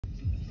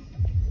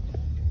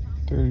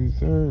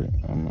33rd.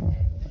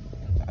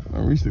 I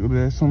reached to go to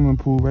that swimming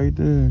pool right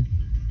there.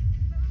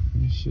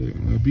 And shit,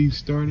 when the beef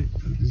started,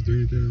 this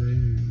 33rd right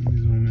here. Let me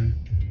zoom in.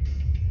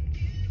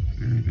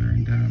 33rd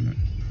and Diamond.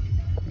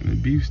 When the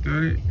beef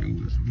started,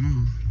 it was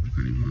whoa. I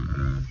couldn't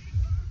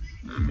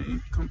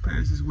even, come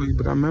past this way.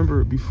 But I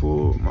remember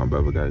before my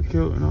brother got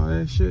killed and all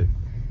that shit,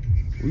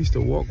 we used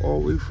to walk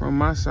all the way from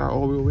my side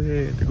all the way over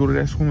here to go to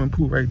that swimming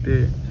pool right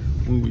there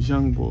when we was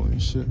young boys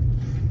and shit.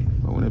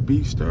 But when the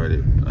beef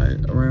started,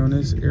 like around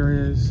this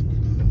areas, you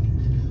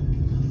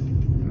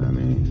know what I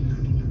mean?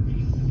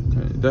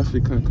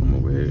 Definitely couldn't come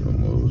over here no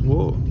more. It was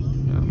war.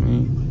 You know what I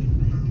mean?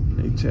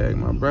 They tagged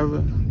my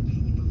brother.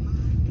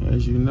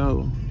 As you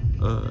know,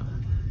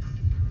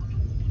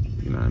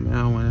 you know what I mean?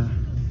 I don't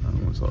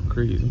wanna talk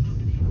crazy.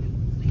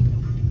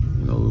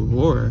 You know, it was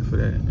war for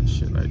that and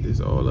shit like this.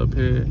 All up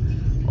here,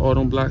 all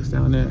them blocks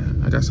down there.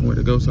 I got somewhere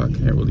to go, so I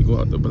can't really go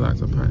out the blocks.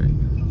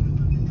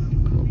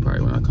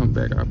 Probably when I come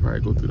back, I'll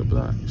probably go through the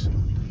blocks.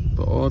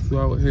 But all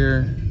throughout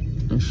here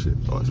and shit,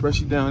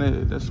 especially down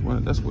there, that's where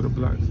the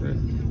blocks at.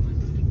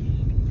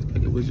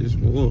 Like it was just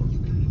war.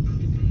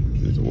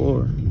 It was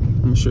war.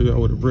 I'm gonna show y'all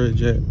where the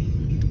bridge at.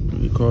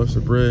 When you cross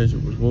the bridge,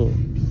 it was war.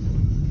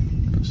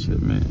 And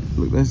shit, man.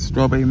 Look, that's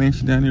Strawberry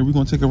Mansion down there. We're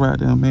gonna take a ride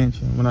down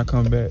Mansion when I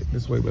come back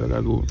this way, but I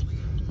gotta go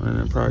on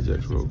them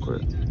projects real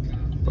quick.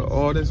 But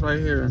all this right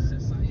here,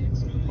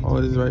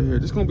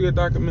 this gonna be a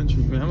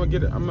documentary, man. I'm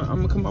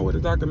gonna come out with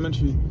a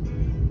documentary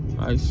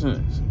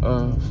license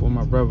for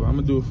my brother. I'm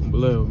gonna do it for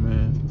Lil,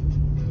 man.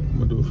 I'm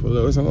gonna do it for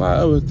Lil. There's a lot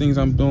of other things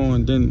I'm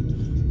doing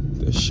than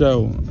the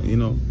show, you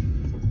know.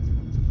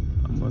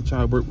 I'm gonna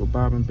try to work with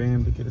Bob and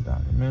Bam to get a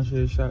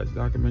documentary shot. I'm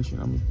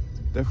gonna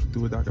definitely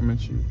do a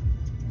documentary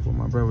for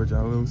my brother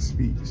Jalil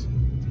Speaks.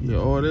 Yeah,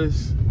 all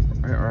this.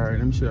 All right,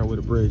 let me show y'all where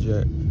the bridge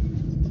at.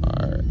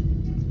 All right.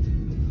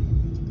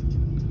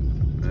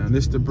 Now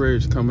this the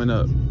bridge coming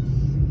up.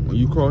 When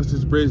you cross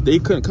this bridge, they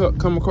couldn't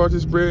come across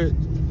this bridge,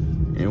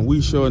 and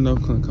we sure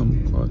enough couldn't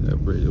come across that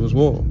bridge. It was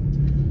war.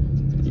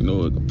 You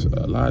know,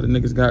 a lot of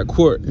niggas got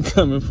caught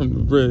coming from the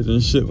bridge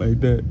and shit like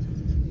that.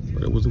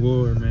 But it was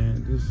war,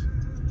 man. This,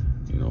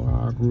 you know,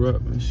 how I grew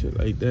up and shit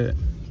like that.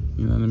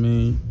 You know what I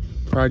mean?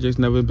 Projects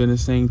never been the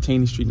same.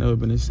 Cheney Street never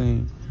been the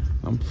same.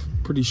 I'm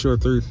pretty sure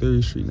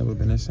 33rd Street never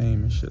been the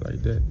same and shit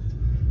like that.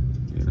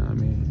 You know what I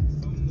mean?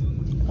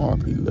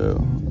 RIP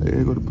Lil.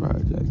 There go the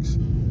projects.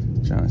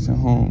 Johnson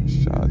Homes.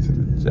 Shout out to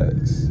the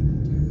Jets.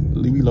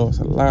 We lost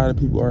a lot of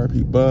people.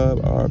 RIP Bub,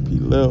 RIP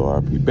Lil,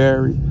 RIP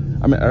Barry.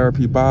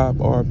 RIP Bob,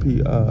 RIP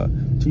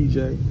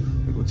TJ.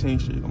 We go Cheney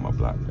Street on my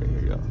block right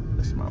here, y'all.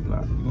 This is my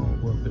block. We're gonna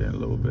go up there in a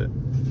little bit.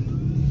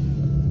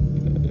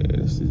 Yeah,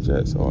 this is the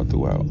Jets all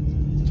throughout.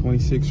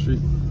 26th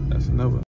Street. That's another.